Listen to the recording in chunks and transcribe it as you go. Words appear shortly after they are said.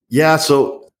Yeah.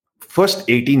 So first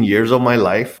 18 years of my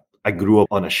life, I grew up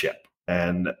on a ship.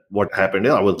 And what happened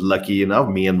is I was lucky enough,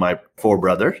 me and my four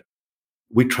brothers,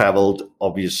 we traveled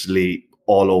obviously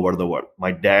all over the world.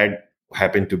 My dad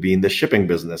happened to be in the shipping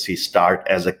business. He started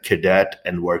as a cadet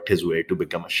and worked his way to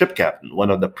become a ship captain.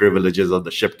 One of the privileges of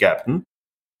the ship captain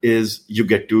is you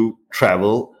get to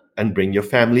travel and bring your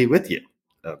family with you.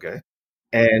 Okay.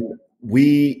 And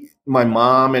my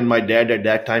mom and my dad at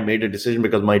that time made a decision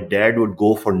because my dad would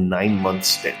go for 9 month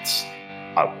stints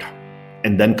out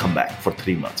and then come back for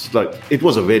 3 months. Like it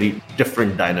was a very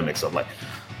different dynamics of life.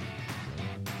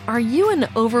 Are you an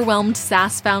overwhelmed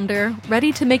SaaS founder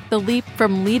ready to make the leap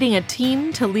from leading a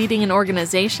team to leading an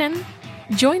organization?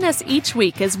 Join us each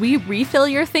week as we refill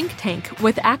your think tank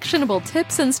with actionable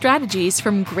tips and strategies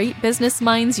from great business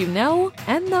minds you know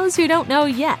and those you don't know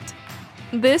yet.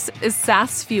 This is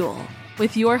SaaS Fuel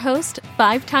with your host,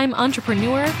 5-time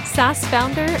entrepreneur, SaaS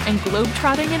founder, and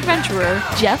globetrotting adventurer,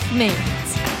 Jeff Maines.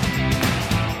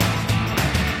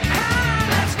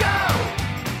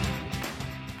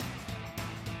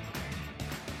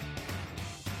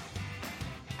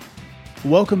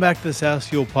 Welcome back to the SaaS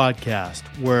Fuel podcast,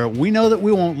 where we know that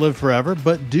we won't live forever,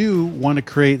 but do want to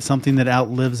create something that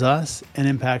outlives us and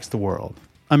impacts the world.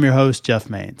 I'm your host, Jeff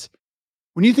Maines.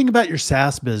 When you think about your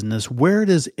SaaS business, where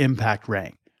does impact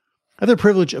rank? I have the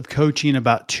privilege of coaching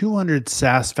about 200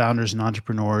 SaaS founders and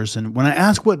entrepreneurs, and when I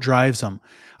ask what drives them,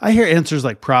 I hear answers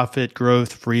like profit,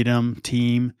 growth, freedom,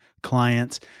 team,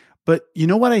 clients. But you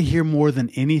know what I hear more than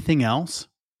anything else?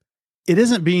 It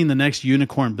isn't being the next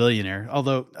unicorn billionaire,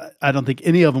 although I don't think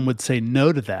any of them would say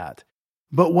no to that.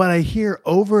 But what I hear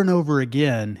over and over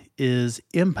again is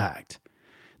impact.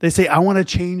 They say, I want to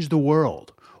change the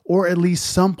world, or at least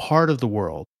some part of the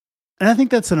world. And I think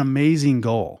that's an amazing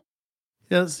goal.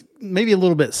 It's maybe a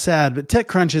little bit sad, but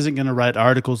TechCrunch isn't going to write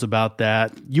articles about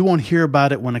that. You won't hear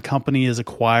about it when a company is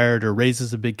acquired or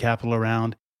raises a big capital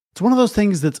round. It's one of those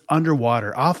things that's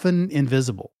underwater, often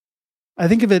invisible. I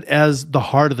think of it as the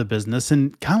heart of the business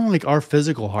and kind of like our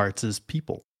physical hearts as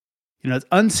people. It's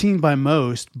unseen by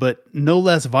most, but no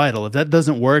less vital. If that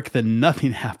doesn't work, then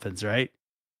nothing happens, right?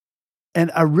 And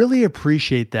I really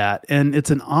appreciate that. And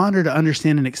it's an honor to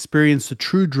understand and experience the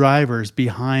true drivers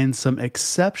behind some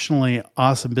exceptionally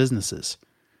awesome businesses.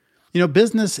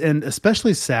 Business, and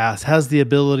especially SaaS, has the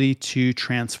ability to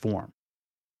transform.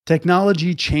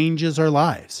 Technology changes our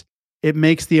lives. It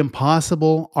makes the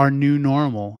impossible our new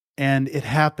normal. And it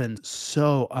happened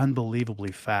so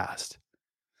unbelievably fast.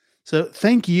 So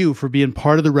thank you for being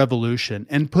part of the revolution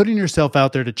and putting yourself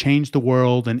out there to change the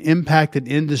world and impact an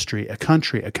industry, a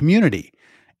country, a community,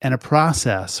 and a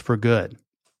process for good.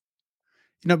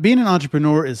 Being an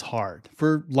entrepreneur is hard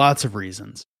for lots of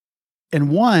reasons. And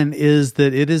one is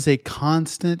that it is a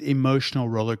constant emotional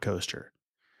roller coaster.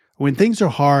 When things are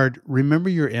hard, remember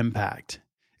your impact.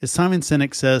 As Simon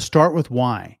Sinek says, start with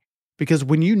why. Because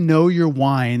when you know your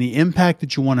why and the impact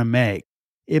that you want to make,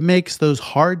 it makes those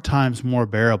hard times more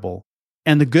bearable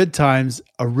and the good times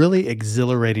a really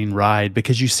exhilarating ride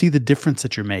because you see the difference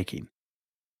that you're making.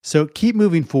 So keep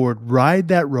moving forward, ride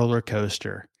that roller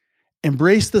coaster,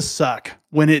 embrace the suck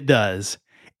when it does,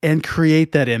 and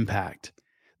create that impact.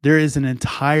 There is an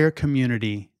entire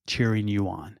community cheering you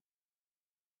on.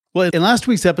 Well, in last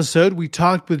week's episode, we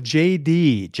talked with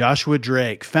JD, Joshua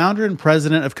Drake, founder and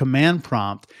president of Command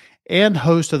Prompt, and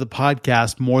host of the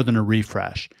podcast More Than a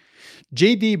Refresh.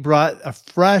 JD brought a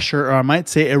fresh, or I might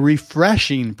say a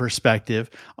refreshing perspective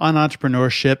on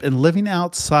entrepreneurship and living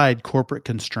outside corporate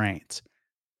constraints.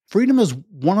 Freedom is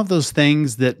one of those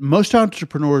things that most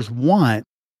entrepreneurs want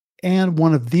and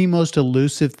one of the most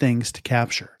elusive things to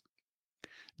capture.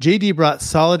 JD brought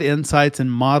solid insights and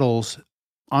models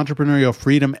entrepreneurial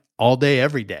freedom all day,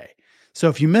 every day. So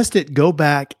if you missed it, go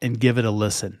back and give it a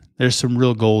listen. There's some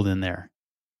real gold in there.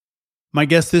 My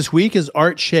guest this week is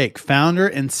Art Shaikh, founder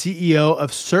and CEO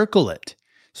of Circle It.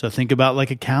 So think about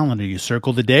like a calendar. You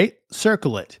circle the date,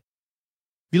 circle it.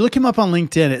 If you look him up on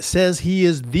LinkedIn, it says he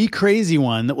is the crazy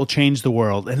one that will change the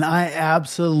world. And I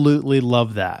absolutely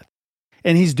love that.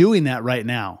 And he's doing that right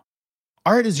now.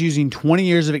 Art is using 20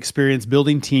 years of experience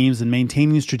building teams and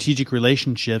maintaining strategic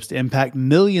relationships to impact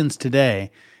millions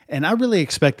today. And I really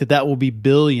expect that will be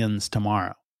billions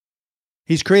tomorrow.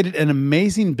 He's created an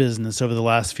amazing business over the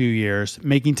last few years,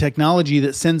 making technology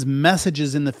that sends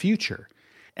messages in the future.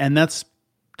 And that's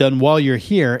done while you're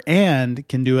here and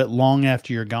can do it long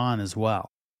after you're gone as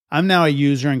well. I'm now a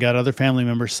user and got other family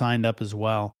members signed up as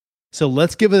well. So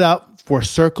let's give it up for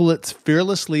Circle It's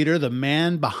fearless leader, the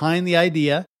man behind the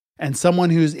idea, and someone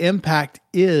whose impact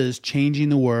is changing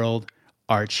the world,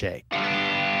 Art Shaikh.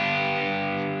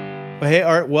 Well, hey,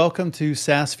 Art, welcome to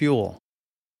SaaS Fuel.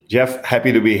 Jeff,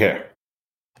 happy to be here.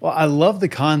 Well, I love the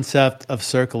concept of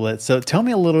Circle It. So tell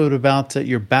me a little bit about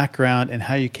your background and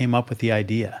how you came up with the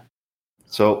idea.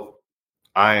 So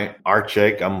Art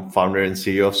Shaikh, I'm founder and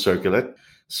CEO of Circle It.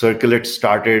 Circle It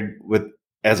started with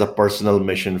as a personal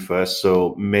mission first.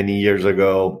 So many years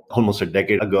ago, almost a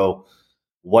decade ago,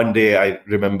 one day I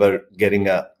remember getting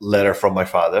a letter from my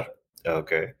father.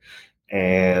 Okay.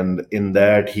 And in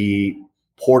that, he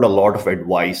poured a lot of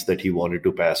advice that he wanted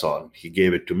to pass on. He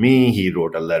gave it to me. He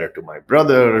wrote a letter to my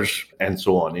brothers and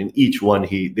so on. In each one,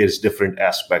 there's different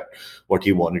aspect what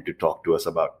he wanted to talk to us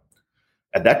about.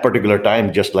 At that particular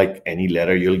time, just like any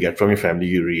letter you'll get from your family,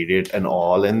 you read it and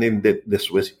all. And then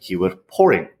he was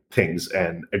pouring things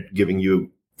and giving you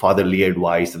fatherly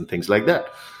advice and things like that.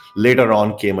 Later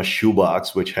on came a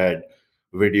shoebox, which had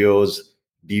videos,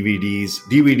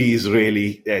 DVDs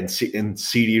really, and in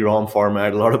CD-ROM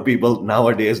format. A lot of people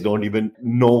nowadays don't even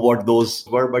know what those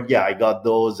were, but yeah, I got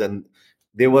those, and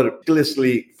they were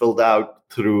meticulously filled out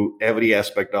through every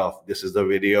aspect of this is the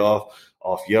video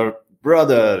of your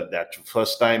brother, that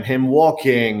first time him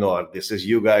walking, or this is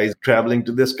you guys traveling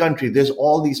to this country. There's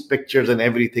all these pictures and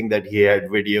everything that he had,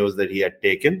 videos that he had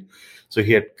taken. So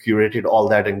he had curated all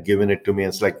that and given it to me.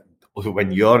 It's like,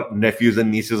 when your nephews and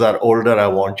nieces are older, I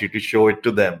want you to show it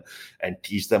to them and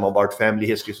teach them about family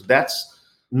history. So that's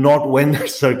not when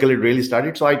Circle It really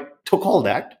started. So I took all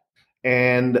that,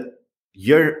 and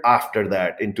year after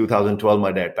that, in 2012,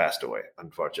 my dad passed away,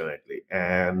 unfortunately.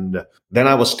 And then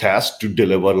I was tasked to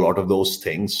deliver a lot of those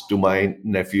things to my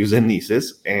nephews and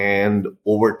nieces. And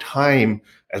over time,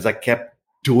 as I kept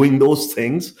doing those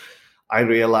things, I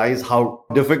realized how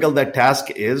difficult that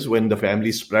task is when the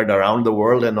family spread around the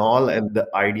world and all. And the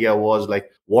idea was like,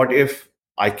 what if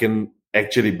I can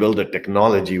actually build a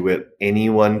technology where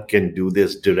anyone can do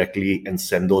this directly and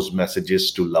send those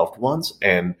messages to loved ones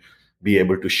and be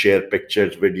able to share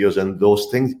pictures, videos, and those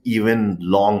things even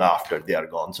long after they are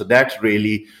gone. So that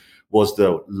really was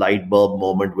the light bulb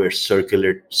moment where Circle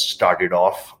It started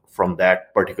off from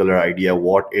that particular idea.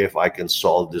 What if I can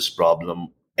solve this problem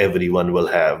everyone will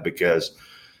have? Because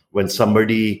when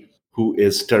somebody who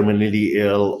is terminally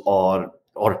ill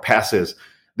or passes,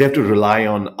 they have to rely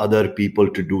on other people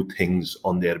to do things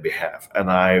on their behalf.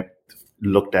 And I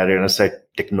looked at it and I said,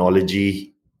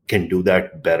 technology can do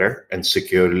that better and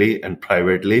securely and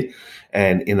privately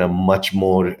and in a much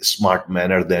more smart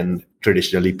manner than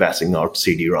traditionally passing out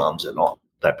CD-ROMs and all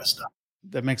type of stuff.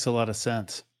 That makes a lot of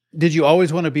sense. Did you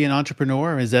always want to be an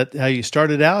entrepreneur? Is that how you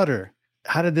started out, or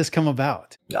how did this come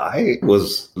about? I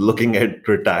was looking at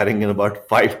retiring in about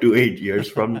 5 to 8 years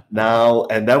from now,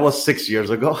 and that was 6 years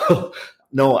ago.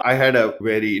 No, I had a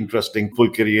very interesting full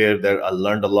career there. I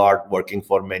learned a lot working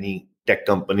for many tech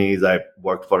companies. I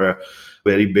worked for a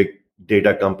very big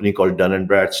data company called Dun &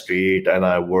 Bradstreet, and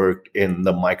I worked in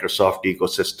the Microsoft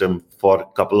ecosystem for a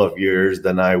couple of years.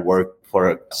 Then I worked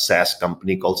for a SaaS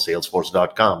company called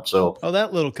Salesforce.com. So,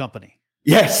 that little company.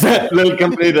 Yes, that little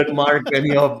company that Mark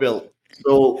Benioff built.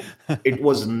 So it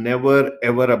was never,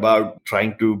 ever about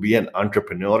trying to be an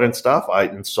entrepreneur and stuff.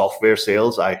 In software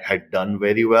sales, I had done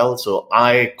very well. So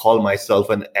I call myself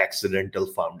an accidental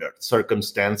founder.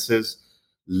 Circumstances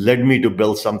led me to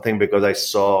build something because I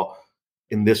saw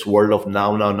in this world of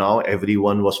now,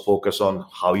 everyone was focused on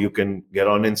how you can get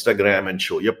on Instagram and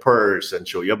show your purse and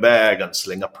show your bag and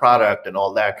sling a product and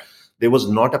all that. There was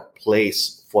not a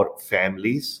place for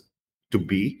families to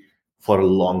be for a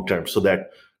long term, so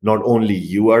that not only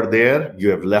you are there, you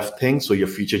have left things, so your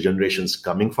future generations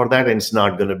coming for that, and it's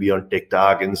not going to be on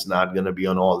TikTok and it's not going to be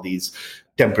on all these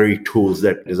temporary tools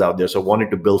that is out there. So I wanted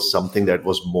to build something that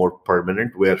was more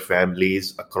permanent, where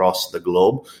families across the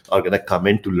globe are going to come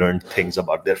in to learn things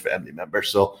about their family members.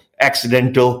 So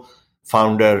accidental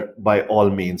founder by all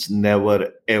means, never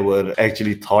ever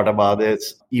actually thought about it.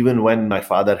 Even when my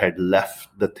father had left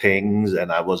the things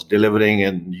and I was delivering,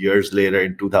 and years later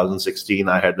in 2016,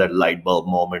 I had that light bulb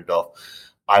moment of,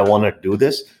 I want to do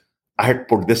this. I had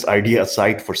put this idea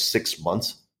aside for 6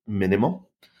 months minimum.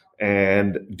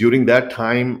 And during that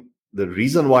time, the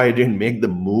reason why I didn't make the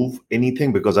move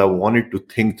anything, because I wanted to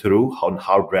think through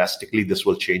how drastically this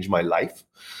will change my life.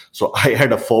 So I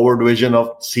had a forward vision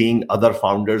of seeing other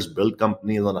founders build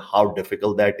companies and how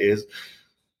difficult that is.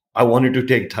 I wanted to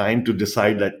take time to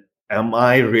decide that, am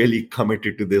I really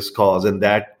committed to this cause? And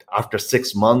that after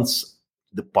 6 months,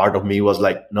 the part of me was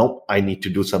like, nope, I need to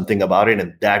do something about it.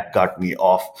 And that got me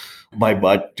off my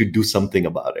butt to do something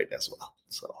about it as well.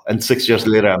 So, and 6 years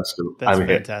later, I'm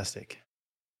here. Fantastic.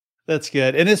 That's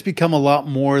good. And it's become a lot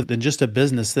more than just a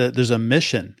business. There's a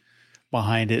mission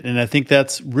behind it. And I think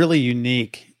that's really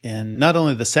unique in not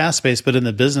only the SaaS space, but in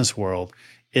the business world,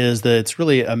 is that it's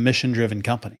really a mission-driven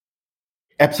company.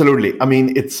 Absolutely. I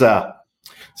mean,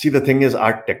 see, the thing is,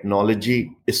 our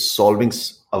technology is solving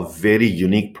a very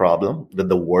unique problem that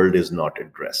the world is not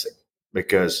addressing.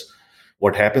 Because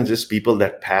what happens is people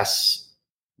that pass,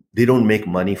 they don't make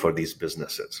money for these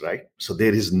businesses, right? So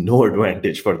there is no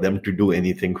advantage for them to do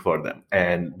anything for them.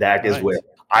 And that is where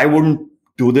I wouldn't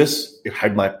do this if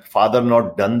had my father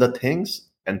not done the things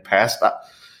and passed up.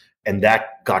 And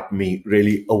that got me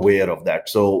really aware of that.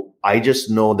 So I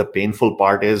just know the painful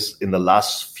part is in the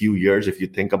last few years, if you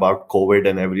think about COVID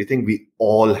and everything, we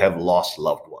all have lost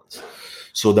loved ones.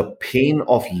 So the pain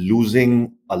of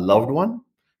losing a loved one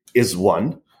is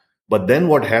one. But then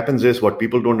what happens is, what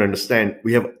people don't understand,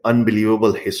 we have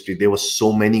unbelievable history. There were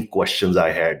so many questions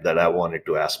I had that I wanted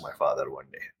to ask my father one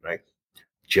day, right?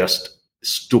 Just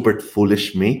stupid,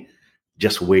 foolish me,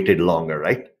 just waited longer,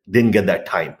 right? Didn't get that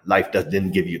time. Life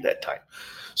didn't give you that time.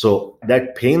 So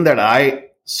that pain that I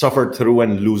suffered through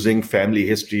when losing family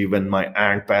history, when my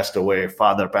aunt passed away,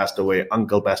 father passed away,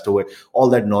 uncle passed away, all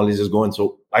that knowledge is going.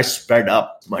 So I sped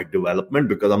up my development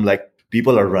because I'm like,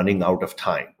 people are running out of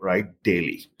time, right?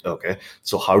 Daily. Okay.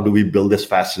 So how do we build this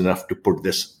fast enough to put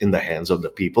this in the hands of the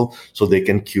people so they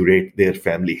can curate their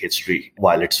family history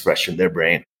while it's fresh in their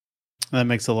brain? That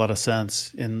makes a lot of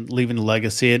sense in leaving a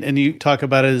legacy. And you talk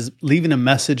about it as leaving a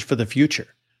message for the future.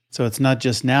 So it's not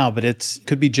just now, but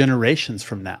could be generations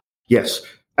from now. Yes,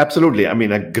 absolutely. I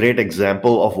mean, a great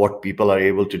example of what people are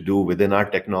able to do within our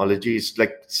technology is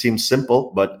seems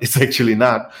simple, but it's actually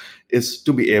not, is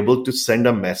to be able to send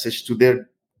a message to their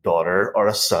daughter or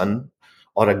a son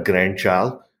or a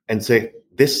grandchild and say,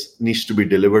 this needs to be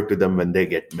delivered to them when they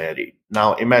get married.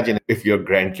 Now, imagine if your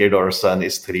grandkid or son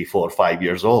is 3, 4, 5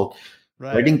 years old.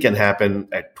 Right. Wedding can happen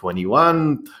at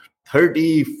 21,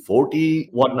 30, 40,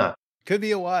 whatnot. Could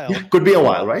be a while. Yeah, could be a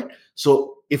while, right?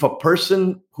 So if a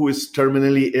person who is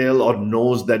terminally ill or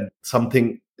knows that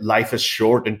life is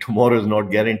short and tomorrow is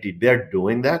not guaranteed, they're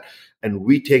doing that. And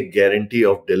we take guarantee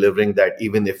of delivering that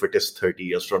even if it is 30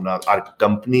 years from now. Our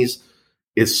company's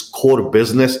core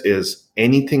business is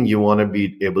anything you want to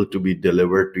be able to be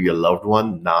delivered to your loved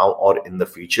one now or in the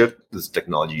future, this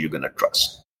technology you're going to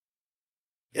trust.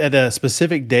 At a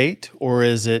specific date, or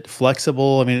is it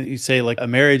flexible? I mean, you say like a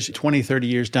marriage 20, 30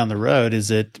 years down the road, is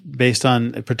it based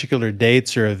on particular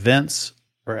dates or events,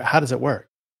 or how does it work?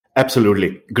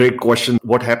 Absolutely. Great question.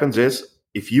 What happens is,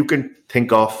 if you can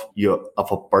think of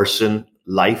a person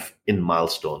life in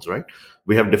milestones, right?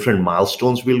 We have different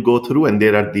milestones we'll go through, and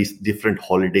there are these different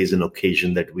holidays and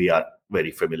occasions that we are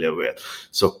very familiar with.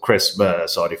 So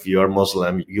Christmas, or if you're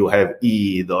Muslim, you have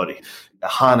Eid or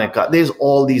Hanukkah. There's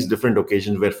all these different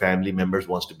occasions where family members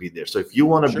wants to be there. So if you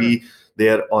want to be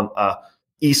there on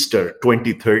Easter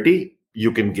 2030,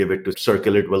 you can give it to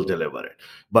Circle, it will deliver it.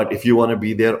 But if you want to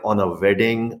be there on a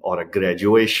wedding or a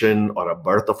graduation or a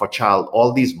birth of a child,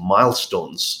 all these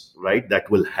milestones, right, that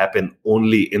will happen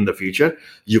only in the future,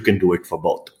 you can do it for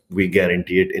both. We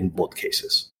guarantee it in both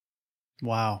cases.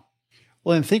 Wow.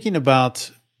 Well, in thinking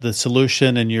about the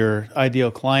solution and your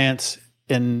ideal clients,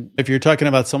 and if you're talking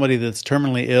about somebody that's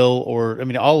terminally ill, or, I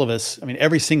mean, all of us, I mean,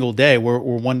 every single day, we're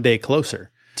one day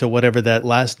closer to whatever that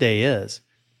last day is.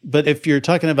 But if you're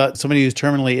talking about somebody who's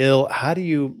terminally ill, how do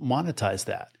you monetize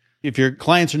that? If your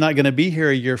clients are not going to be here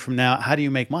a year from now, how do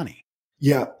you make money?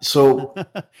 Yeah. So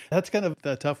that's kind of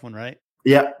a tough one, right?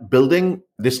 Yeah. Building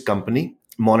this company,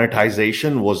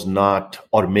 monetization was not,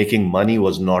 or making money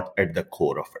was not at the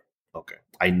core of it. Okay.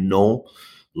 I know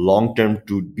long term,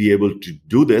 to be able to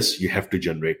do this, you have to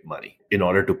generate money in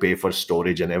order to pay for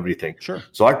storage and everything. Sure.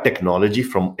 So our technology,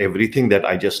 from everything that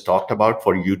I just talked about,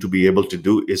 for you to be able to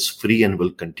do, is free and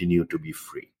will continue to be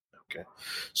free. Okay.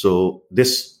 So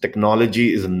this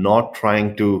technology is not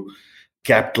trying to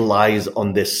capitalize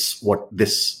on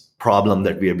this problem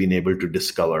that we have been able to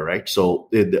discover, right? So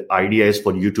the idea is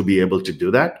for you to be able to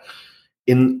do that.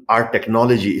 In our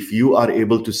technology, if you are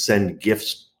able to send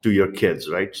gifts to your kids,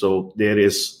 right? So there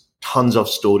is tons of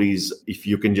stories. If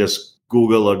you can just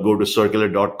Google or go to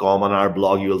circular.com on our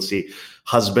blog, you will see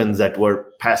husbands that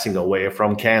were passing away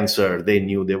from cancer. They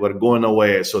knew they were going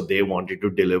away, so they wanted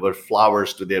to deliver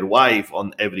flowers to their wife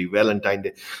on every Valentine's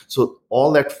Day. So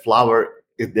all that flower,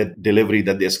 the delivery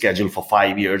that they schedule for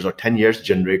 5 years or 10 years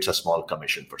generates a small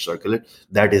commission for Circular.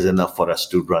 That is enough for us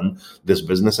to run this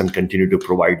business and continue to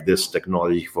provide this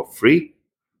technology for free.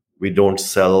 We don't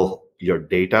sell your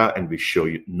data and we show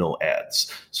you no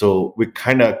ads. So we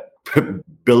kind of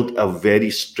built a very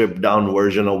stripped down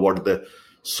version of what the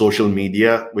social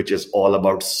media, which is all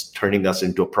about turning us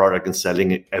into a product and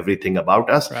selling everything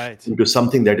about us, right, into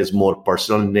something that is more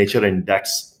personal in nature. And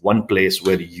that's one place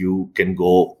where you can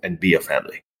go and be a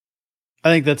family. I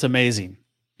think that's amazing.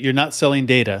 You're not selling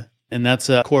data, and that's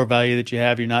a core value that you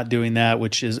have. You're not doing that,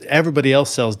 which is everybody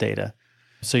else sells data.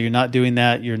 So you're not doing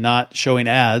that. You're not showing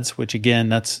ads, which again,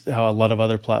 that's how a lot of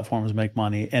other platforms make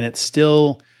money. And it's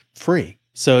still free.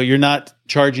 So you're not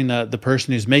charging the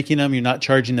person who's making them. You're not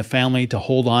charging the family to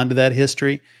hold on to that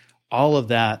history. All of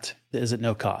that is at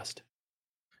no cost.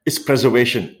 It's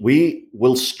preservation. We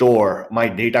will store my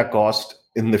data cost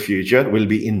in the future will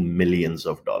be in millions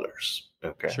of dollars.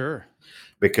 Okay. Sure.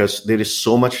 Because there is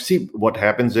so much. See, what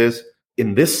happens is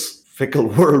in this fickle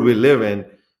world we live in,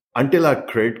 until our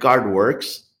credit card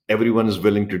works, everyone is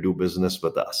willing to do business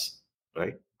with us,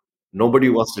 right? Nobody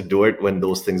wants to do it when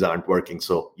those things aren't working.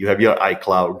 So you have your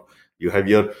iCloud,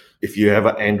 if you have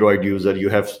an Android user, you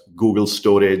have Google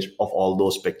storage of all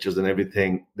those pictures and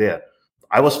everything there.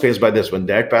 I was faced by this when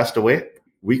dad passed away.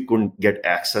 We couldn't get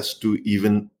access to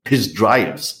even his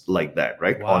drives like that,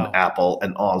 right? Wow. On Apple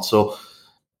and all. So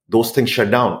those things shut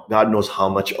down. God knows how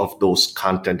much of those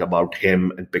content about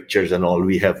him and pictures and all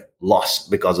we have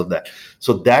lost because of that.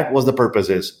 So that was the purpose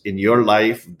is in your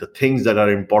life, the things that are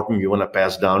important, you want to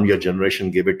pass down, your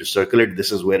generation, give it to circulate.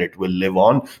 This is where it will live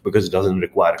on because it doesn't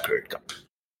require a credit card.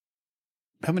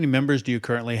 How many members do you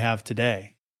currently have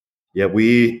today? Yeah,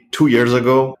 2 years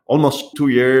ago, almost 2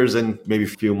 years and maybe a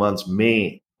few months,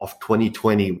 May of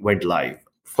 2020 went live.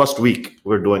 First week,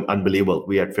 we're doing unbelievable.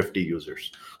 We had 50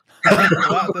 users.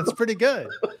 Wow, that's pretty good.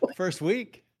 First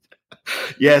week.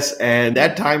 Yes. And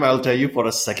that time, I'll tell you for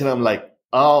a second, I'm like,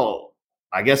 oh,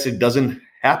 I guess it doesn't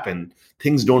happen.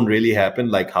 Things don't really happen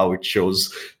like how it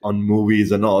shows on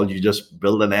movies and all. You just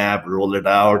build an app, roll it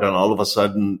out, and all of a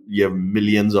sudden you have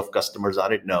millions of customers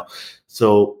on it now.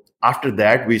 So after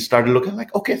that, we started looking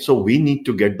like, okay, so we need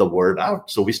to get the word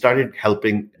out. So we started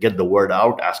helping get the word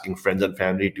out, asking friends and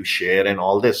family to share and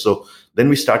all this. So then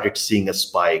we started seeing a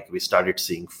spike. We started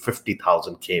seeing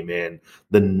 50,000 came in.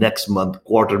 The next month,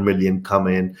 250,000 come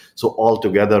in. So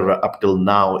altogether, up till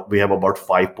now, we have about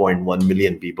 5.1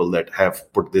 million people that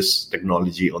have put this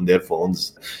technology on their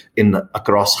phones in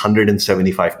across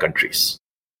 175 countries.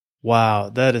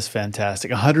 Wow, that is fantastic.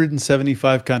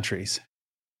 175 countries.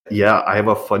 Yeah, I have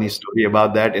a funny story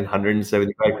about that in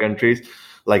 175 countries.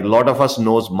 Like a lot of us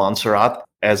knows Montserrat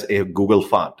as a Google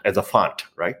font, as a font,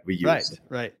 right? We use.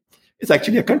 Right. It's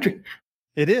actually a country.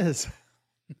 It is.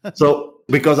 So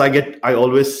because I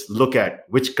always look at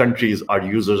which countries our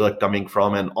users are coming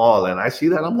from and all, and I see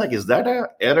that I'm like, is that an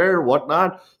error,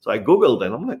 whatnot? So I Googled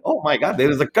and I'm like, oh my God, there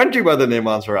is a country by the name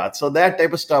Montserrat. So that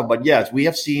type of stuff. But yes, we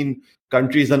have seen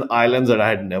countries and islands that I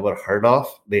had never heard of.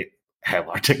 They have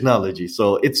our technology.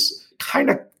 So it's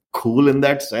kind of cool in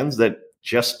that sense that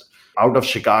just out of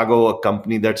Chicago, a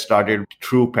company that started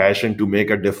true passion to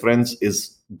make a difference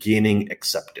is gaining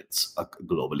acceptance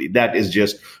globally. That is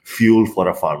just fuel for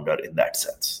a founder in that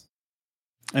sense.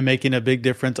 And making a big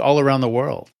difference all around the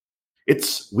world.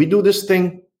 We do this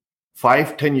thing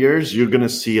 5-10 years, you're going to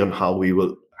see on how we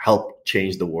will help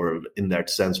change the world in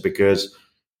that sense. Because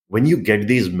when you get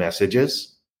these messages,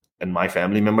 and my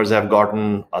family members have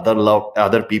gotten,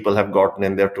 other people have gotten,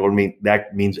 and they've told me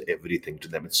that means everything to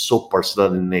them. It's so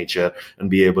personal in nature,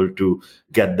 and be able to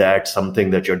get that,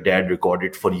 something that your dad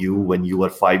recorded for you when you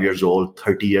were 5 years old,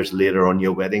 30 years later on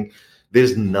your wedding.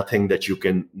 There's nothing that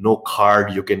no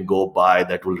card you can go buy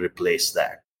that will replace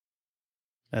that.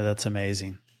 Yeah, that's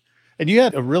amazing. And you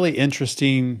had a really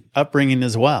interesting upbringing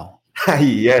as well.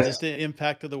 Yes. Just the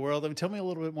impact of the world. I mean, tell me a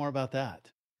little bit more about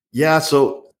that. Yeah.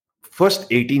 So first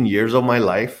 18 years of my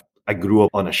life, I grew up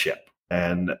on a ship.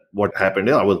 And what happened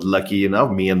is I was lucky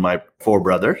enough, me and my 4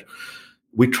 brothers,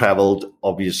 we traveled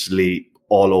obviously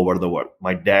all over the world.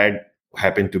 My dad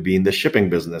happened to be in the shipping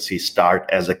business. He started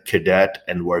as a cadet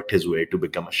and worked his way to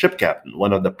become a ship captain.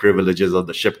 One of the privileges of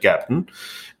the ship captain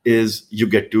is you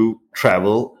get to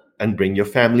travel and bring your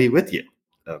family with you.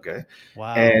 Okay.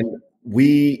 Wow. And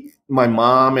my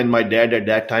mom and my dad at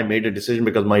that time made a decision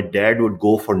because my dad would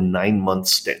go for 9-month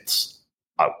stints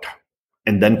out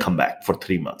and then come back for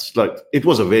 3 months. Like it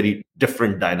was a very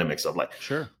different dynamics of like,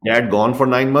 sure, dad gone for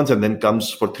 9 months and then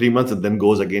comes for 3 months and then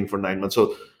goes again for 9 months.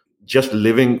 So just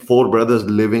 4 brothers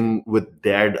living with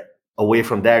dad away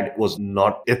from dad was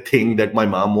not a thing that my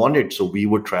mom wanted. So we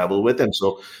would travel with him.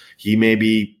 So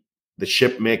the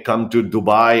ship may come to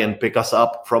Dubai and pick us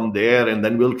up from there, and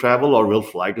then we'll travel, or we'll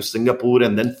fly to Singapore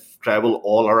and then travel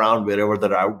all around wherever the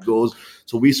route goes.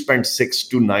 So we spent 6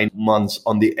 to 9 months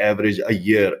on the average a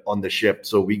year on the ship.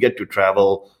 So we get to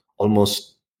travel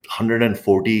almost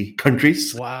 140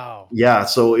 countries. Wow. Yeah.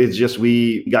 So it's just,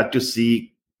 we got to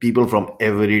see people from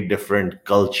every different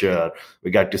culture.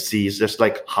 We got to see, it's just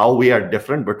like how we are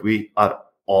different, but we are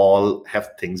all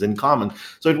have things in common.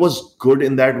 So it was good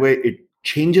in that way. It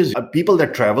changes people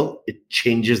that travel. It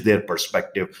changes their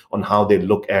perspective on how they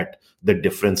look at the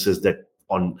differences that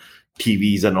on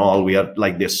TVs and all. We are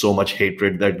like, there's so much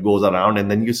hatred that goes around, and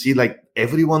then you see like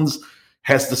everyone's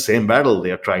has the same battle.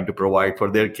 They are trying to provide for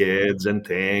their kids and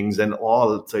things and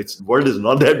all. So it's world is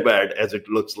not that bad as it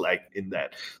looks like in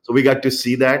that. So we got to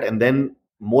see that, and then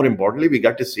more importantly, we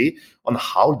got to see on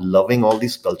how loving all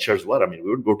these cultures were. I mean,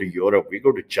 we would go to Europe, we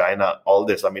go to China, all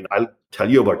this. I mean, I'll tell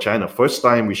you about China. First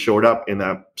time we showed up in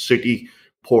a city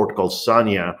port called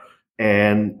Sanya.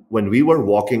 And when we were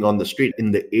walking on the street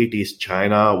in the 80s,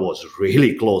 China was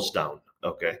really closed down.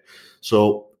 Okay.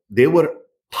 So there were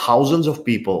thousands of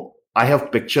people. I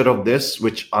have picture of this,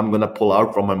 which I'm going to pull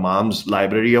out from my mom's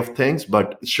library of things,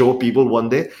 but show people one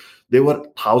day. There were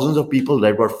thousands of people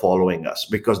that were following us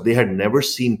because they had never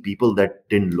seen people that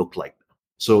didn't look like them.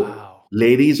 So Wow.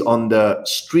 ladies on the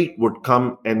street would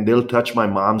come and they'll touch my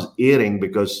mom's earring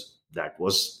because that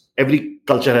was every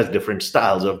culture has different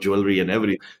styles of jewelry and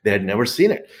everything. They had never seen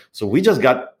it. So we just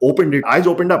got eyes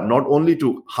opened up, not only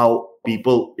to how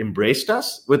people embraced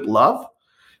us with love,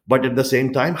 but at the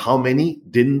same time, how many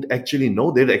didn't actually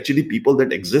know there are actually people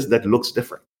that exist that looks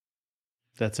different.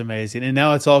 That's amazing. And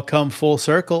now it's all come full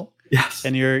circle. Yes.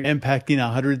 And you're impacting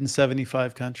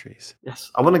 175 countries. Yes.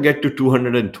 I want to get to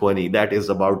 220. That is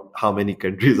about how many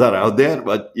countries are out there.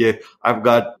 But yeah, I've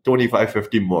got 25,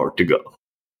 50 more to go.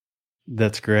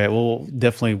 That's great. We'll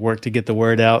definitely work to get the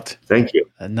word out. Thank you.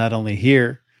 Not only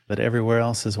here, but everywhere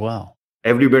else as well.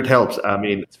 Every bit helps. I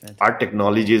mean, our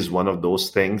technology is one of those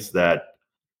things that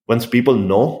once people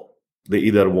know, they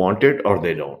either want it or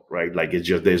they don't, right? Like it's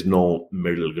just, there's no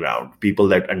middle ground. People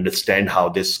that understand how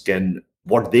this can,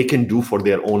 what they can do for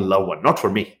their own loved one, not for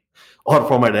me or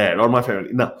for my dad or my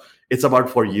family. No, it's about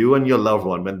for you and your loved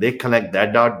one. When they connect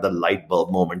that dot, the light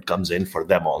bulb moment comes in for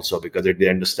them also because they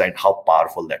understand how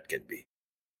powerful that can be.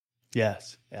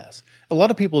 Yes, yes. A lot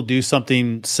of people do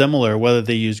something similar, whether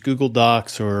they use Google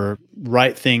Docs or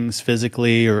write things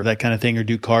physically or that kind of thing, or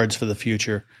do cards for the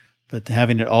future, but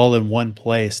having it all in one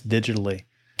place digitally.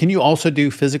 Can you also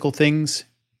do physical things?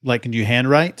 Like, can you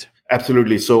handwrite?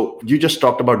 Absolutely. So you just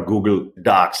talked about Google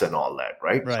Docs and all that,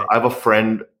 right? Right. So I have a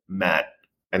friend, Matt,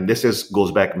 and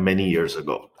goes back many years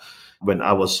ago when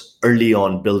I was early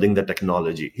on building the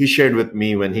technology. He shared with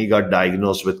me when he got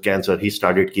diagnosed with cancer, he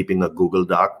started keeping a Google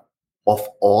Doc of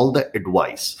all the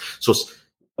advice. So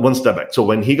one step back. So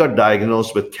when he got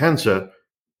diagnosed with cancer,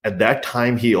 at that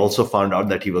time, he also found out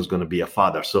that he was going to be a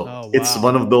father. So It's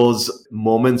one of those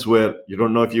moments where you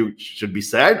don't know if you should be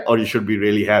sad or you should be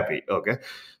really happy. Okay.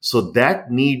 So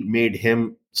that need made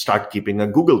him start keeping a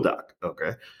Google Doc.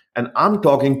 Okay. And I'm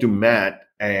talking to Matt,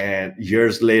 and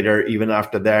years later, even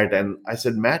after that, and I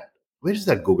said, Matt, where is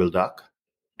that Google Doc?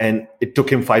 And it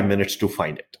took him 5 minutes to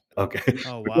find it. Okay.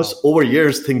 Oh, wow. Because over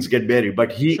years, things get buried.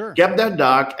 But he kept that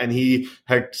doc and he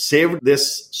had saved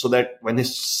this so that when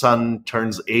his son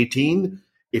turns 18,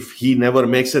 if he never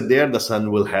makes it there, the son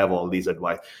will have all these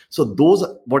advice. So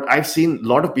what I've seen, a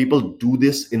lot of people do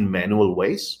this in manual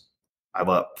ways. I have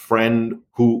a friend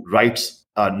who writes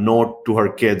a note to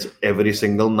her kids every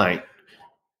single night,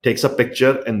 takes a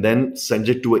picture, and then sends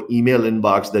it to an email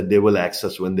inbox that they will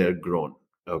access when they're grown.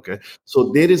 Okay.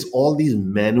 So there is all these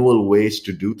manual ways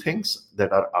to do things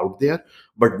that are out there,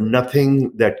 but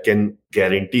nothing that can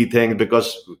guarantee things,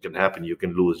 because it can happen. You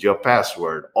can lose your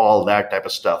password, all that type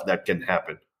of stuff that can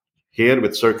happen. Here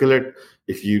with Circulate,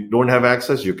 if you don't have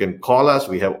access, you can call us.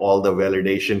 We have all the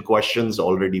validation questions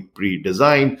already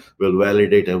pre-designed. We'll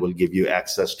validate and we'll give you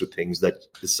access to things that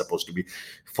is supposed to be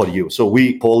for you. So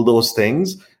we hold those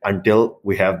things until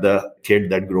we have the kid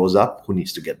that grows up who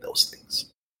needs to get those things.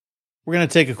 We're going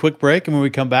to take a quick break, and when we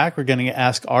come back, we're going to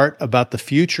ask Art about the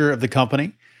future of the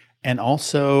company and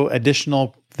also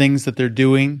additional things that they're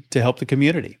doing to help the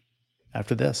community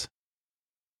after this.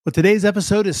 Well, today's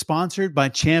episode is sponsored by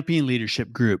Champion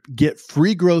Leadership Group. Get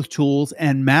free growth tools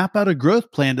and map out a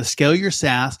growth plan to scale your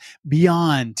SaaS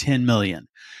beyond 10 million.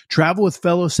 Travel with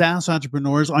fellow SaaS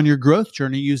entrepreneurs on your growth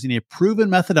journey using a proven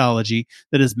methodology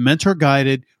that is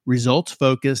mentor-guided,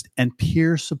 results-focused, and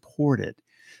peer-supported.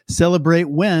 Celebrate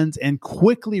wins and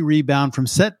quickly rebound from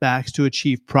setbacks to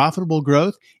achieve profitable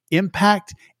growth,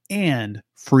 impact, and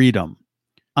freedom.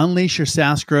 Unleash your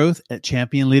SaaS growth at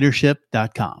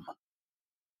championleadership.com.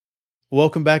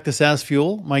 Welcome back to SaaS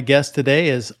Fuel. My guest today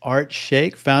is Art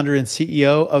Shaikh, founder and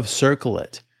CEO of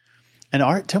Circulate. And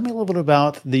Art, tell me a little bit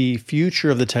about the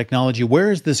future of the technology.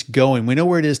 Where is this going? We know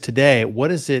where it is today.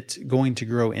 What is it going to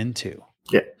grow into?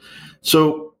 Yeah.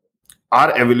 So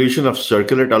our evolution of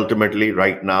Circulate, ultimately,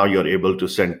 right now, you're able to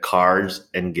send cards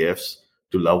and gifts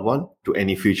to loved one to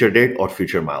any future date or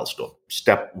future milestone.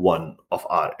 Step one of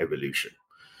our evolution.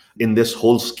 In this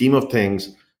whole scheme of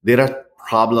things, there are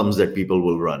problems that people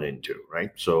will run into,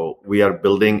 right? So we are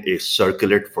building a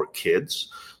circlet for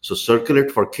kids. So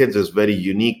circlet for kids is very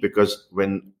unique because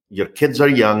when your kids are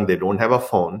young, they don't have a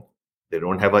phone, they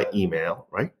don't have an email,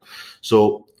 right?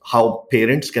 So how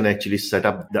parents can actually set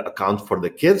up the account for the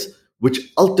kids,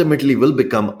 which ultimately will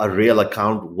become a real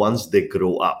account once they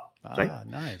grow up, right?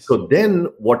 Nice. So then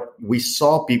what we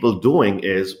saw people doing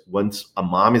is once a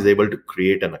mom is able to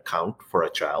create an account for a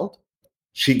child,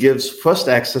 she gives first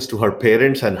access to her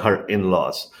parents and her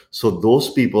in-laws. So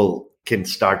those people can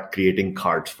start creating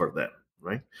cards for them,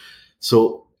 right?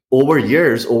 So over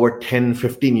years, over 10,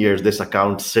 15 years, this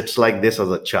account sits like this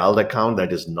as a child account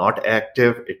that is not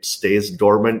active. It stays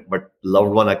dormant, but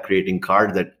loved one are creating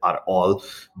cards that are all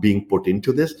being put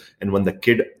into this. And when the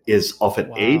kid is of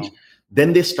an age,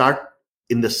 then they start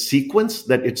in the sequence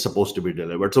that it's supposed to be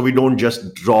delivered. So we don't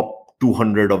just drop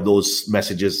 200 of those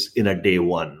messages in a day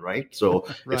one, right? So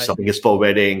Right. if something is for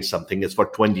wedding, something is for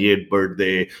 28th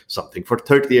birthday, something for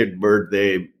 30th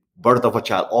birthday, birth of a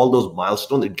child, all those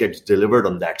milestones, it gets delivered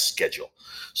on that schedule.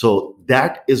 So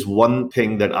that is one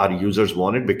thing that our users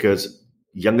wanted because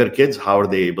younger kids, how are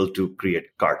they able to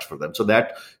create cards for them? So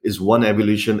that is one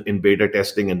evolution in beta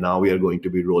testing. And now we are going to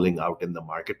be rolling out in the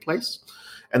marketplace.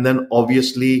 And then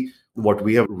obviously what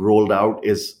we have rolled out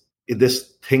is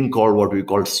this thing called what we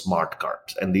call smart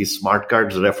cards. And these smart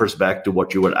cards refers back to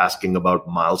what you were asking about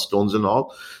milestones and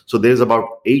all. So there's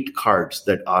about 8 cards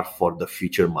that are for the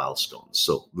future milestones.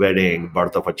 So wedding,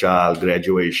 birth of a child,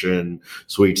 graduation,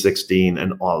 sweet 16,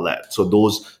 and all that. So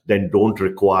those then don't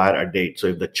require a date. So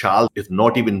if the child is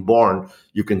not even born,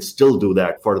 you can still do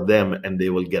that for them and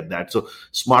they will get that. So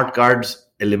smart cards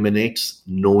eliminates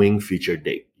knowing future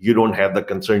date. You don't have the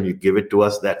concern, you give it to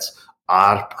us. That's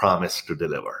our promise to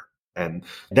deliver. And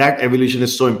that evolution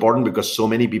is so important because so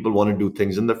many people want to do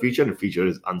things in the future and the future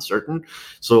is uncertain.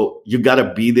 So you got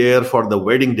to be there for the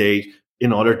wedding day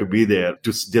in order to be there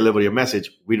to deliver your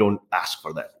message. We don't ask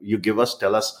for that. You give us,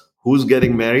 tell us who's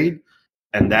getting married,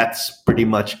 and that's pretty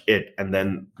much it. And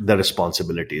then the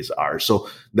responsibilities are. So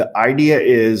the idea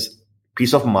is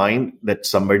peace of mind that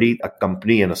somebody, a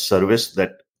company and a service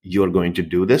that you're going to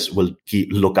do this will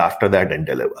look after that and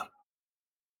deliver.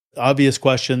 Obvious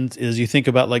questions is you think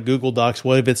about like Google Docs,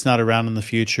 what if it's not around in the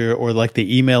future, or like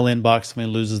the email inbox,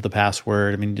 somebody loses the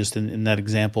password. I mean, just in that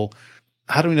example,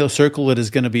 how do we know Circle It is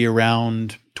going to be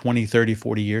around 20, 30,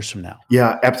 40 years from now?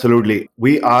 Yeah, absolutely.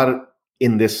 We are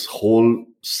in this whole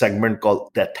segment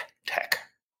called death tech.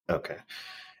 Okay.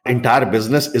 Entire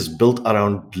business is built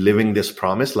around living this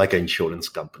promise like an insurance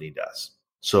company does.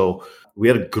 So we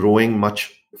are growing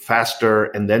much faster,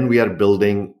 and then we are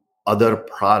building other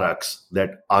products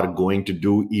that are going to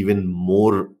do even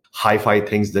more hi-fi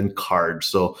things than cards.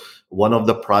 So one of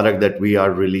the product that we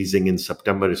are releasing in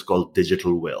September is called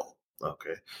Digital Will.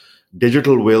 Okay.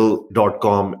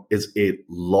 digitalwill.com is a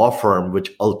law firm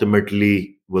which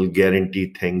ultimately will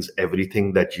guarantee things,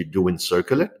 everything that you do in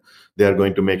Circle It. They are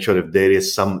going to make sure if there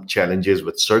is some challenges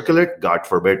with Circle It, God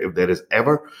forbid, if there is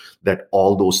ever, that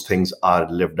all those things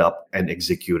are lived up and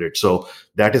executed. So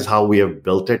that is how we have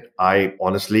built it. I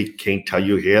honestly can't tell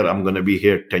you here, I'm going to be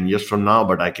here 10 years from now,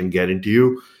 but I can guarantee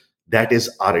you that is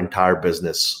our entire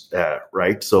business,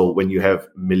 right? So when you have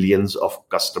millions of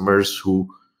customers who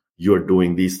you're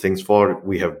doing these things for,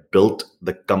 we have built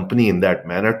the company in that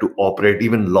manner to operate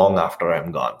even long after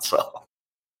I'm gone. So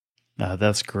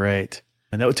that's great.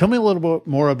 And now, tell me a little bit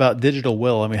more about Digital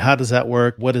Will. I mean, how does that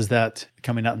work? What is that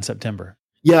coming out in September?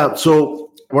 Yeah.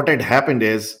 So what had happened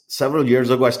is several years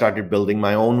ago, I started building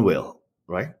my own will,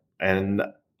 right? And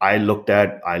I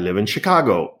live in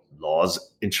Chicago.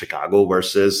 Laws in Chicago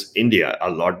versus India are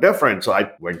a lot different. So I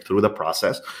went through the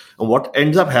process. And what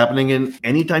ends up happening in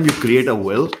anytime you create a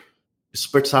will, it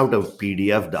spits out a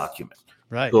PDF document.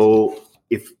 Right. So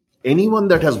if anyone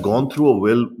that has gone through a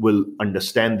will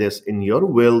understand this. In your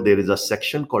will, there is a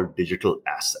section called digital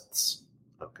assets,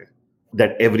 okay,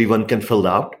 that everyone can fill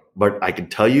out. But I can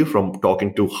tell you from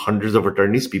talking to hundreds of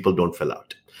attorneys, people don't fill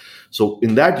out. So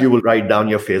in that, you will write down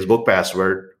your Facebook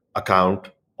password, account,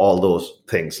 all those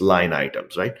things, line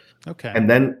items, right? Okay. And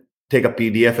then take a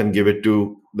PDF and give it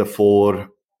to the 4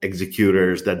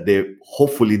 executors that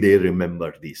hopefully they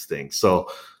remember these things. So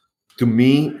to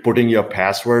me, putting your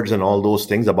passwords and all those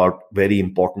things about very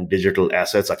important digital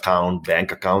assets, account,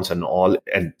 bank accounts and all,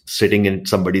 and sitting in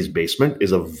somebody's basement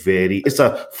it's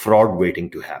a fraud waiting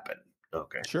to happen.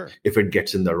 Okay. Sure. If it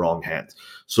gets in the wrong hands.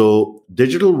 So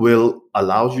Digital Will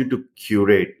allows you to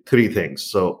curate 3 things.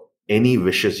 So any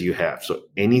wishes you have. So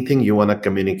anything you want to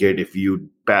communicate if you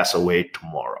pass away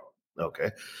tomorrow,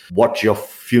 okay, what your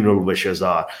funeral wishes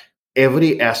are.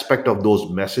 Every aspect of those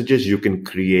messages you can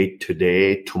create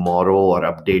today, tomorrow, or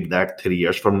update that 3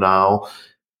 years from now,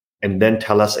 and then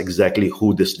tell us exactly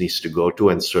who this needs to go to,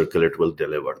 and Circulate will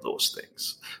deliver those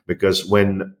things. Because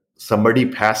when somebody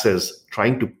passes,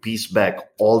 trying to piece back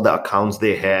all the accounts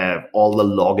they have, all the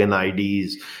login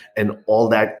IDs, and all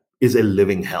that is a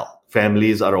living hell.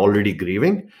 Families are already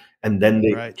grieving, and then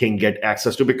they Right. can get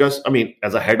access to, because I mean,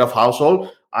 as a head of household,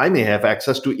 I may have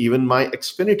access to even my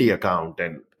Xfinity account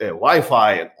and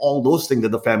Wi-Fi and all those things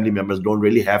that the family members don't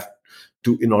really have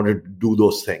to in order to do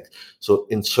those things. So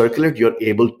in Circulate, you're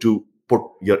able to put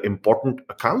your important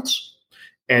accounts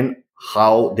and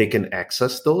how they can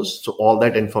access those. So all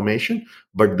that information.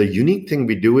 But the unique thing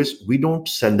we do is we don't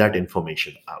send that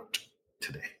information out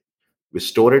today. We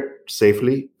store it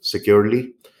safely,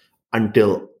 securely,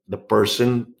 until the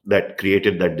person that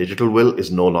created that digital will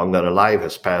is no longer alive,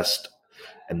 has passed,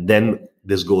 and then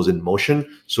this goes in motion.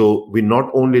 So we not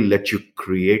only let you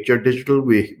create your digital,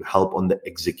 we help on the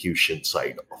execution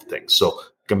side of things. So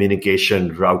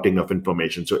communication, routing of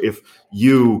information. So if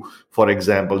you, for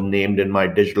example, named in my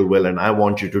digital will and I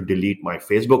want you to delete my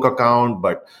Facebook account,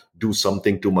 but do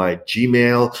something to my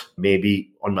Gmail,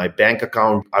 maybe on my bank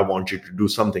account, I want you to do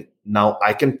something. Now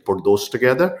I can put those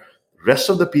together. Rest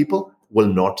of the people will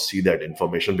not see that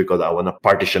information because I want to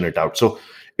partition it out. So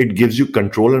it gives you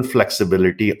control and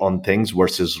flexibility on things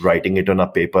versus writing it on a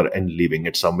paper and leaving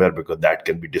it somewhere, because that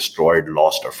can be destroyed,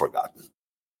 lost, or forgotten.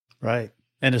 Right.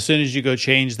 And as soon as you go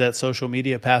change that social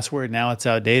media password, now it's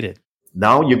outdated.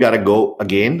 Now you got to go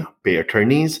again, pay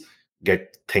attorneys,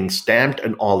 get things stamped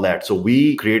and all that. So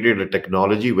we created a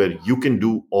technology where you can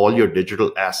do all your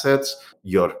digital assets,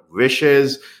 your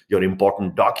wishes, your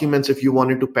important documents if you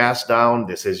wanted to pass down.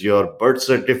 This is your birth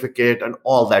certificate and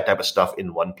all that type of stuff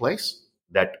in one place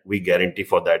that we guarantee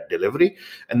for that delivery.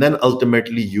 And then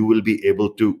ultimately you will be able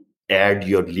to add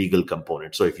your legal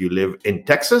component. So if you live in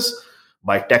Texas,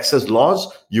 by Texas laws,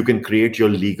 you can create your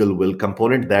legal will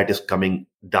component that is coming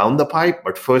down the pipe.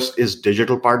 But first is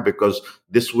digital part, because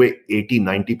this way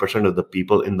 80-90% of the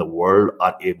people in the world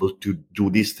are able to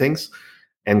do these things.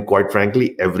 And quite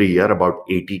frankly, every year about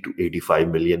 80 to 85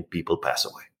 million people pass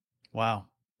away. Wow.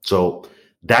 So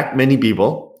that many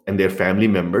people and their family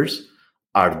members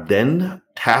are then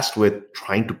tasked with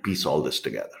trying to piece all this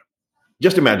together.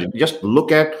 Just imagine, just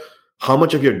look at how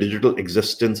much of your digital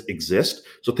existence exists.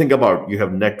 So think about, you have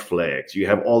Netflix, you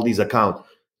have all these accounts.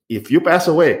 If you pass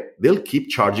away, they'll keep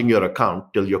charging your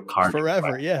account till your card Forever,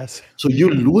 expires. yes. So you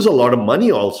lose a lot of money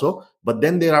also. But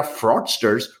then there are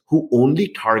fraudsters who only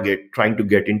target trying to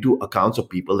get into accounts of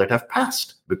people that have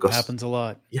passed. Because happens a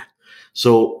lot. Yeah.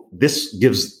 So this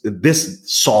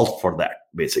solve for that,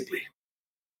 basically.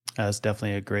 That's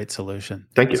definitely a great solution.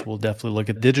 Thank you. So we'll definitely look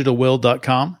at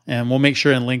digitalwill.com, and we'll make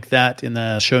sure and link that in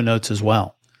the show notes as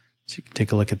well. So you can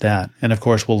take a look at that. And of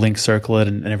course, we'll link Circulate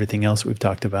and everything else we've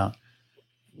talked about.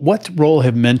 What role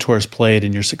have mentors played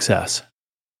in your success?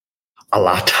 A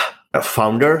lot.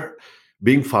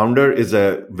 Being founder is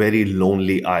a very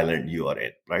lonely island you are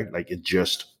in, right? Like, it's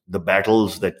just the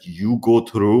battles that you go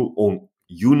through,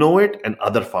 you know it, and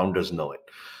other founders know it.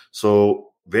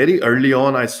 So very early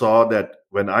on, I saw that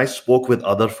when I spoke with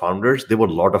other founders, there were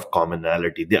a lot of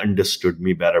commonality. They understood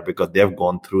me better because they have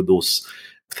gone through those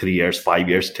 3 years, 5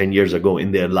 years, 10 years ago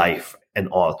in their life and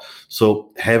all.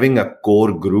 So having a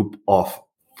core group of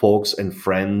folks and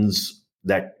friends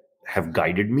that have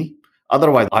guided me.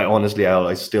 Otherwise,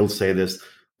 I still say this,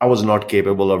 I was not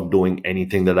capable of doing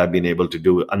anything that I've been able to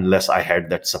do unless I had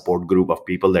that support group of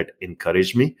people that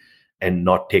encouraged me and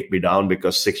not take me down.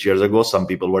 Because 6 years ago, some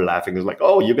people were laughing. It's like,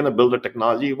 oh, you're going to build a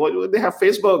technology. Well, they have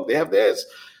Facebook, they have this.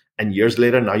 And years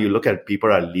later, now you look at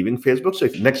people are leaving Facebook. So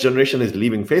if next generation is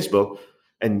leaving Facebook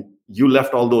and you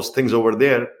left all those things over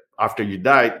there after you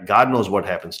died, God knows what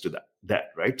happens to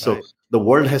that, right? So the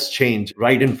world has changed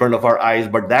right in front of our eyes.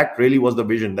 But that really was the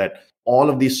vision, that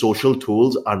all of these social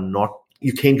tools are not,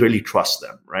 you can't really trust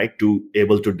them, right? To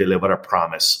able to deliver a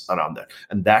promise around that.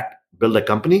 And that build a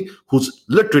company whose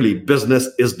literally business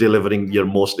is delivering your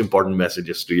most important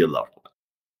messages to your loved one.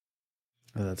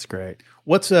 Oh, that's great.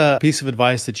 What's a piece of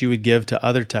advice that you would give to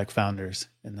other tech founders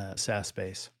in the SaaS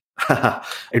space?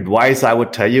 Advice I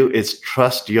would tell you is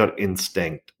trust your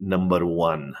instinct. Number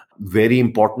one, very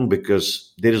important,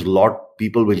 because there is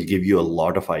people will give you a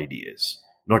lot of ideas.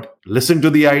 Not listen to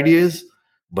the ideas,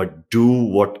 but do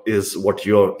what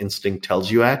your instinct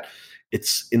tells you at.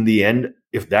 It's in the end,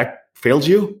 if that fails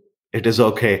you, it is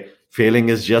okay. Failing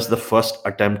is just the first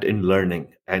attempt in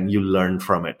learning, and you learn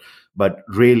from it. But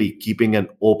really keeping an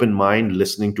open mind,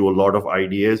 listening to a lot of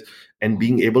ideas, and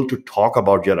being able to talk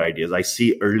about your ideas. I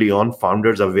see early on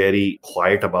founders are very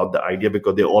quiet about the idea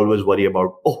because they always worry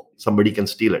about, oh, somebody can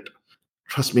steal it.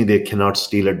 Trust me, they cannot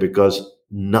steal it, because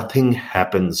nothing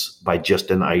happens by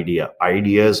just an idea.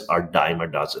 Ideas are dime a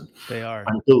dozen. They are.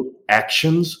 Until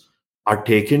actions are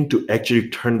taken to actually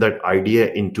turn that idea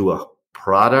into a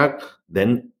product,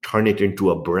 then turn it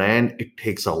into a brand, it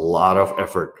takes a lot of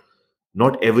effort.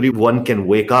 Not everyone can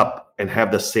wake up and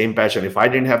have the same passion. If I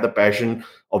didn't have the passion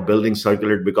of building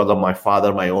Circulate because of my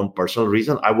father, my own personal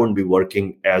reason, I wouldn't be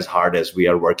working as hard as we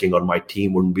are working, or my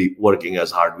team wouldn't be working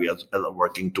as hard we are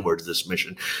working towards this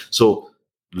mission. So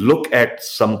look at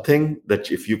something that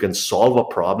if you can solve a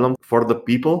problem for the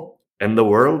people and the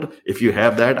world, if you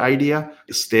have that idea,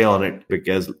 stay on it,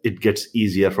 because it gets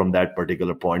easier from that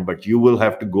particular point. But you will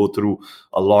have to go through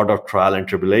a lot of trial and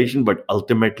tribulation, but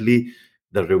ultimately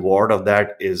the reward of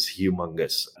that is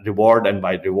humongous. Reward, and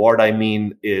by reward I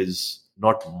mean, is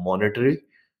not monetary.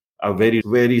 I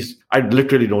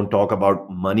literally don't talk about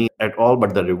money at all,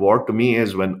 but the reward to me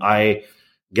is when I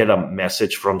get a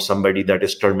message from somebody that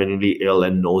is terminally ill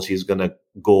and knows he's going to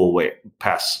go away,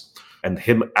 pass, and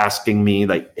him asking me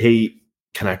like, hey,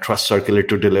 can I trust Circulate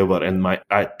to deliver? And I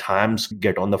at times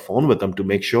get on the phone with them to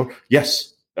make sure,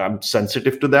 yes, I'm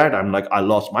sensitive to that. I'm like, I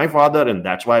lost my father and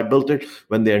that's why I built it.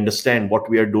 When they understand what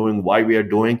we are doing, why we are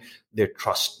doing, they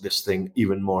trust this thing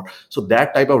even more. So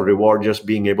that type of reward, just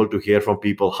being able to hear from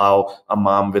people how a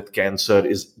mom with cancer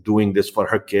is doing this for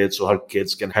her kids so her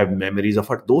kids can have memories of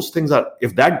her. Those things are,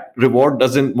 if that reward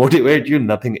doesn't motivate you,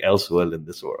 nothing else will in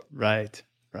this world. Right.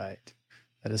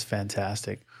 That is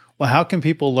fantastic. Well, how can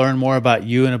people learn more about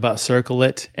you and about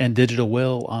Circulate and Digital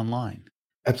Will online?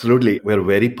 Absolutely. We're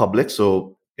very public.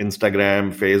 So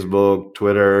Instagram, Facebook,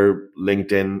 Twitter,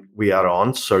 LinkedIn, we are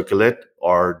on Circulate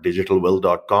or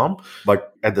digitalwill.com.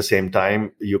 But at the same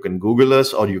time, you can Google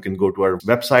us, or you can go to our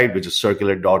website, which is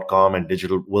circulate.com and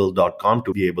digitalwill.com,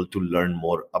 to be able to learn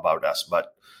more about us.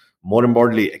 But more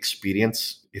importantly,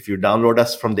 experience. If you download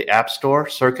us from the App Store,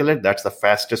 Circulate, that's the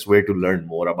fastest way to learn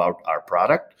more about our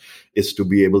product, is to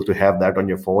be able to have that on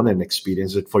your phone and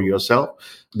experience it for yourself.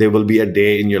 There will be a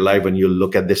day in your life when you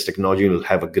look at this technology and you'll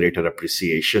have a greater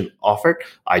appreciation of it.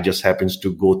 I just happens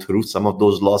to go through some of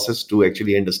those losses to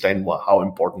actually understand how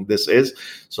important this is.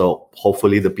 So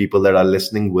hopefully the people that are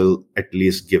listening will at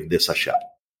least give this a shot.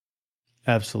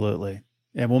 Absolutely.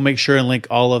 And we'll make sure and link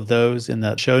all of those in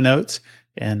the show notes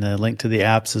and the link to the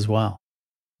apps as well.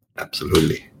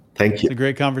 Absolutely. Thank you. It's a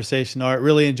great conversation, Art.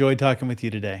 Really enjoyed talking with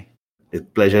you today. The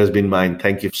pleasure has been mine.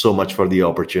 Thank you so much for the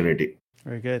opportunity.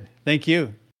 Very good. Thank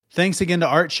you. Thanks again to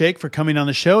Art Shaikh for coming on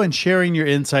the show and sharing your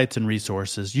insights and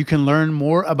resources. You can learn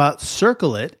more about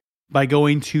Circulate by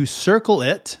going to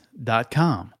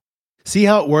circleit.com. See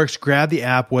how it works. Grab the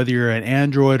app, whether you're an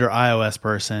Android or iOS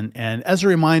person. And as a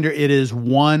reminder, it is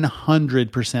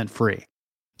 100% free.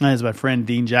 As my friend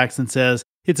Dean Jackson says,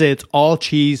 it's all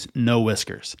cheese, no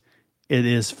whiskers. It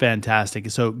is fantastic.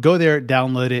 So go there,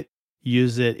 download it,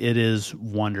 use it. It is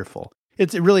wonderful.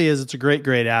 It really is. It's a great,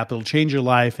 great app. It'll change your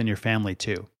life and your family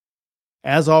too.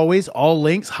 As always, all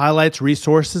links, highlights,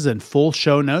 resources, and full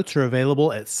show notes are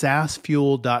available at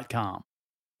saasfuel.com.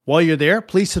 While you're there,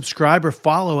 please subscribe or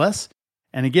follow us.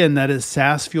 And again, that is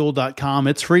saasfuel.com.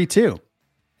 It's free too.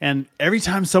 And every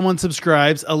time someone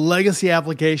subscribes, a legacy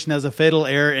application has a fatal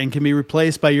error and can be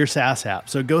replaced by your SaaS app.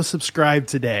 So go subscribe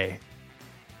today.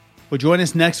 Well, join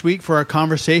us next week for our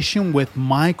conversation with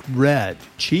Mike Redd,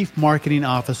 Chief Marketing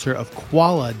Officer of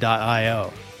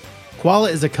Quala.io. Quala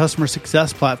is a customer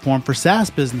success platform for SaaS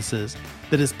businesses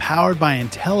that is powered by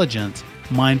intelligence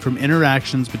mined from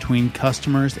interactions between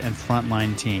customers and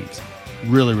frontline teams.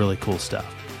 Really, really cool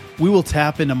stuff. We will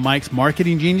tap into Mike's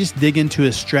marketing genius, dig into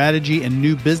his strategy and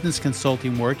new business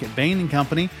consulting work at Bain &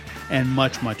 Company, and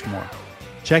much, much more.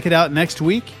 Check it out next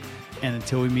week. And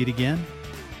until we meet again,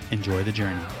 enjoy the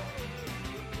journey.